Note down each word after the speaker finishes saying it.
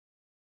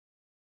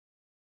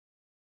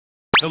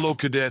Hello,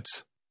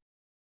 cadets.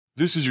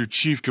 This is your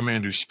Chief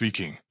Commander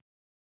speaking.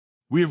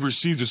 We have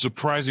received a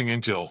surprising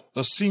intel.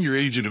 A senior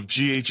agent of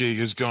GHA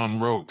has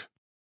gone rogue.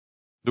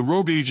 The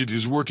rogue agent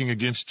is working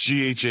against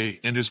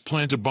GHA and has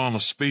planned to bomb a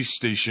space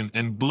station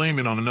and blame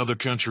it on another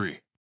country.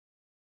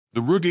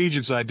 The rogue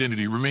agent's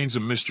identity remains a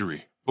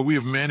mystery, but we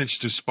have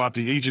managed to spot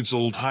the agent's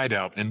old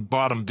hideout and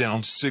bottom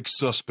down 6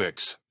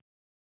 suspects.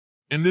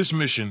 In this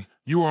mission,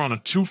 you are on a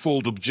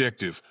twofold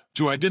objective: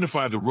 to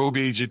identify the rogue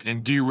agent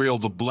and derail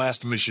the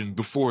blast mission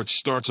before it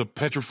starts a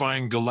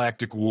petrifying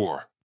galactic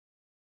war.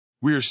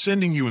 We are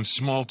sending you in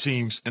small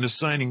teams and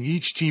assigning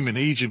each team an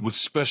agent with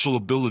special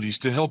abilities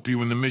to help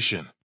you in the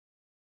mission.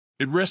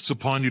 It rests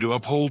upon you to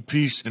uphold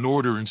peace and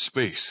order in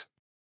space.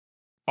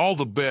 All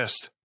the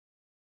best.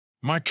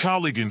 My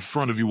colleague in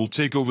front of you will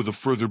take over the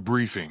further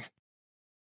briefing.